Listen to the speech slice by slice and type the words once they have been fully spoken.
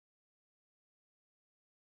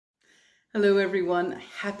Hello everyone,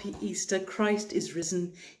 happy Easter. Christ is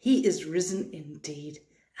risen. He is risen indeed.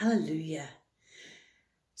 Hallelujah.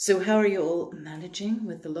 So how are you all managing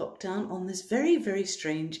with the lockdown on this very, very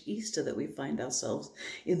strange Easter that we find ourselves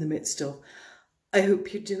in the midst of? I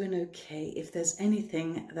hope you're doing okay. If there's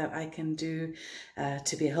anything that I can do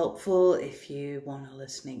to be helpful, if you want a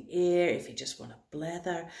listening ear, if you just want to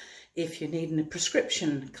blather, if you're needing a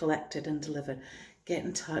prescription collected and delivered, get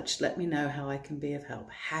in touch. Let me know how I can be of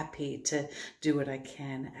help. Happy to do what I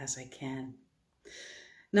can as I can.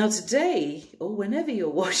 Now today, or whenever you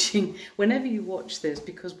watch this,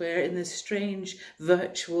 because we're in this strange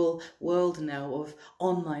virtual world now of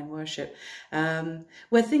online worship,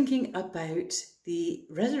 we're thinking about the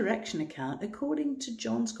resurrection account according to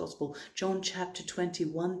John's Gospel, John chapter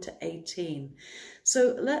 21 to 18.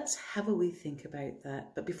 So let's have a wee think about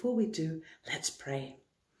that. But before we do, let's pray.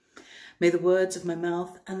 May the words of my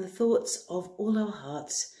mouth and the thoughts of all our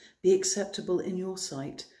hearts be acceptable in your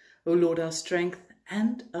sight, O Lord, our strength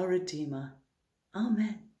and our Redeemer.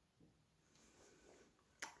 Amen.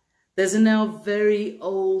 There's a now very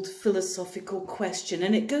old philosophical question,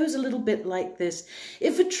 and it goes a little bit like this.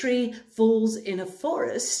 If a tree falls in a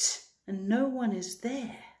forest and no one is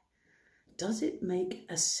there, does it make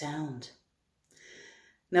a sound?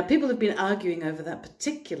 Now, people have been arguing over that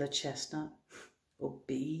particular chestnut, or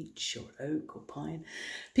beech, or oak, or pine.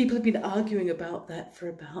 People have been arguing about that for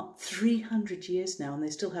about 300 years now, and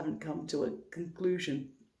they still haven't come to a conclusion.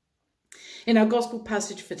 In our gospel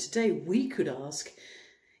passage for today, we could ask,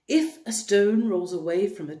 if a stone rolls away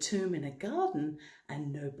from a tomb in a garden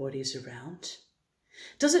and nobody's around,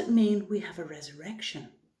 does it mean we have a resurrection?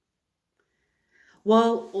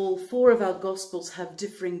 While all four of our Gospels have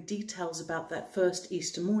differing details about that first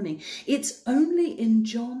Easter morning, it's only in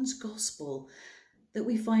John's Gospel that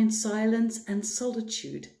we find silence and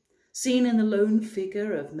solitude, seen in the lone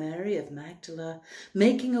figure of Mary of Magdala,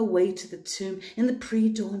 making her way to the tomb in the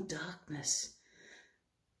pre-dawn darkness.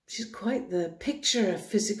 She's quite the picture of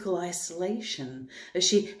physical isolation as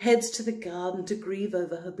she heads to the garden to grieve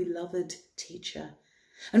over her beloved teacher.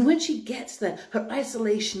 And when she gets there, her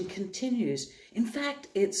isolation continues. In fact,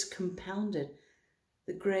 it's compounded.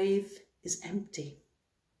 The grave is empty.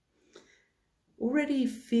 Already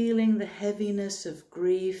feeling the heaviness of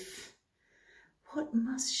grief, what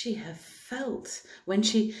must she have felt when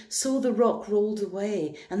she saw the rock rolled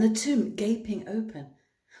away and the tomb gaping open?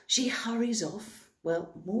 She hurries off.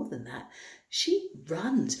 Well, more than that, she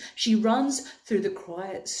runs. She runs through the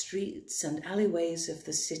quiet streets and alleyways of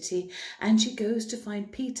the city, and she goes to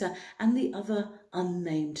find Peter and the other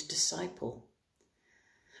unnamed disciple.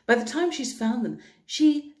 By the time she's found them,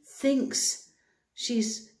 she thinks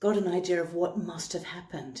she's got an idea of what must have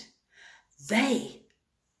happened. They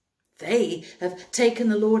have taken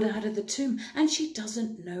the Lord out of the tomb, and she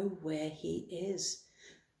doesn't know where he is.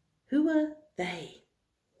 Who are they?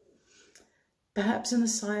 Perhaps in the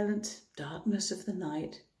silent darkness of the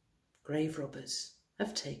night, grave robbers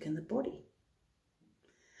have taken the body.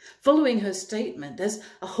 Following her statement, there's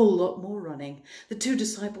a whole lot more running. The two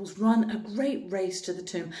disciples run a great race to the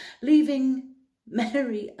tomb, leaving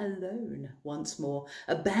Mary alone once more,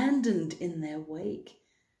 abandoned in their wake.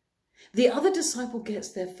 The other disciple gets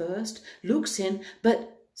there first, looks in,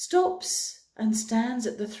 but stops and stands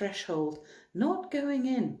at the threshold, not going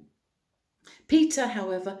in. Peter,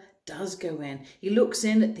 however, does go in. He looks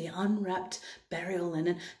in at the unwrapped burial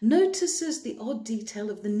linen, notices the odd detail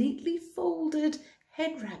of the neatly folded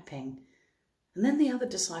head wrapping, and then the other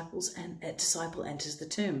disciple enters the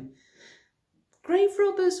tomb. Grave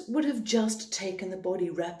robbers would have just taken the body,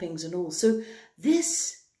 wrappings and all, so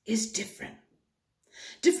this is different.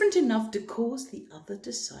 Different enough to cause the other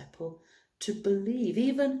disciple to believe,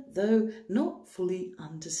 even though not fully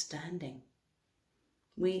understanding.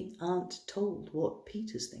 We aren't told what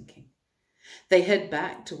Peter's thinking. They head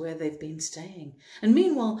back to where they've been staying, and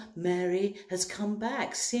meanwhile Mary has come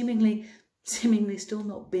back, seemingly still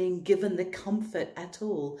not being given the comfort at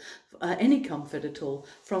all, any comfort at all,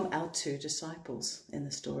 from our two disciples in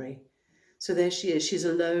the story. So there she is. She's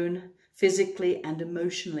alone, physically and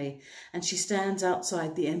emotionally, and she stands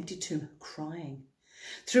outside the empty tomb crying.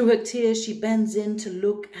 Through her tears, she bends in to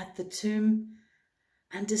look at the tomb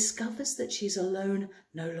and discovers that she's alone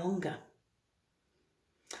no longer.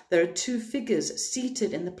 There are two figures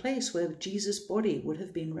seated in the place where Jesus' body would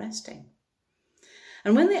have been resting.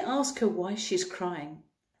 And when they ask her why she's crying,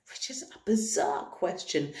 which is a bizarre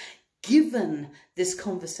question, given this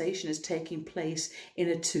conversation is taking place in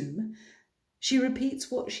a tomb, she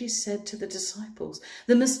repeats what she said to the disciples.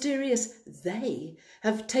 The mysterious they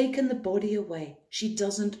have taken the body away. She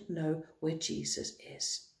doesn't know where Jesus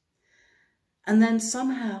is. And then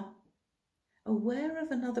somehow aware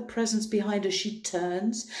of another presence behind her, she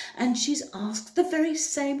turns and she's asked the very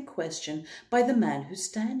same question by the man who's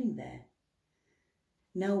standing there.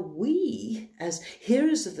 Now we, as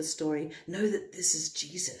hearers of the story, know that this is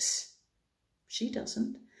Jesus. She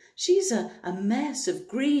doesn't. She's a mess of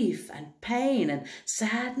grief and pain and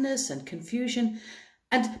sadness and confusion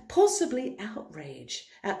and possibly outrage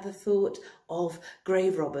at the thought of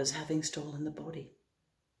grave robbers having stolen the body.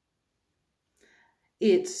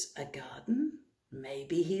 It's a garden.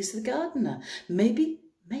 Maybe he's the gardener. Maybe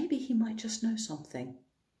he might just know something.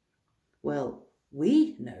 Well,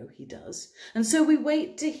 we know he does, and so we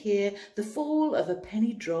wait to hear the fall of a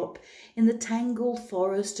penny drop in the tangled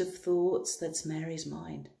forest of thoughts that's Mary's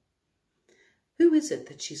mind. Who is it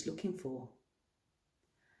that she's looking for?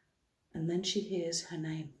 And then she hears her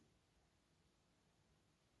name.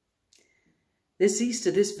 This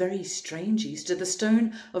Easter, this very strange Easter, the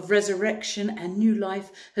stone of resurrection and new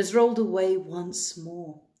life has rolled away once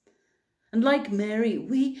more. And like Mary,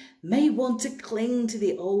 we may want to cling to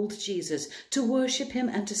the old Jesus, to worship him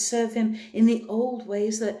and to serve him in the old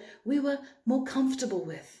ways that we were more comfortable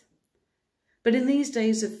with. But in these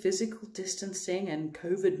days of physical distancing and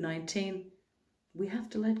COVID-19, we have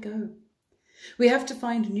to let go. We have to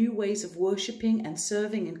find new ways of worshipping and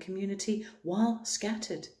serving in community while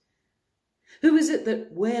scattered. Who is it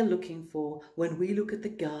that we're looking for when we look at the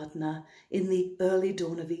gardener in the early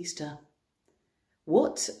dawn of Easter?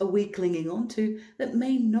 What are we clinging on to that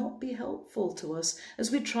may not be helpful to us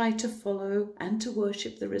as we try to follow and to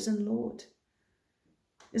worship the risen Lord?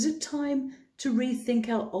 Is it time to rethink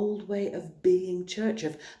our old way of being church,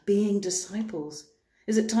 of being disciples?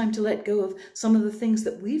 Is it time to let go of some of the things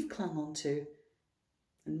that we've clung on to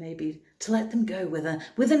and maybe to let them go with an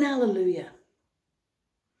hallelujah?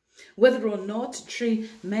 Whether or not a tree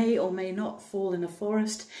may or may not fall in a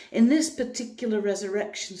forest, in this particular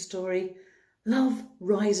resurrection story, love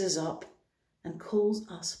rises up and calls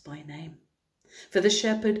us by name. For the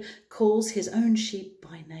shepherd calls his own sheep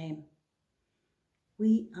by name.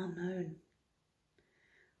 We are known.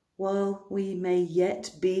 While we may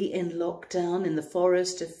yet be in lockdown in the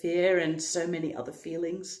forest of fear and so many other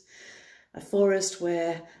feelings, a forest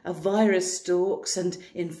where a virus stalks and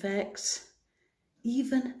infects,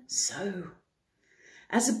 even so,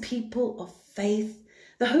 as a people of faith,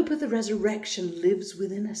 the hope of the resurrection lives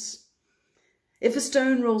within us. If a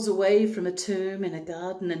stone rolls away from a tomb in a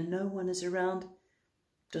garden and no one is around,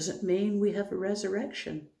 does it mean we have a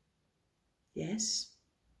resurrection? Yes.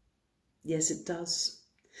 Yes, it does.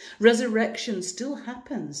 Resurrection still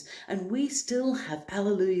happens, and we still have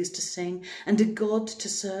alleluias to sing and a God to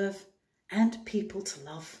serve and people to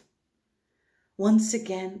love. Once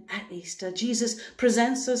again at Easter, Jesus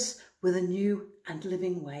presents us with a new and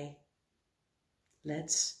living way.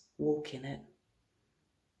 Let's walk in it.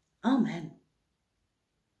 Amen.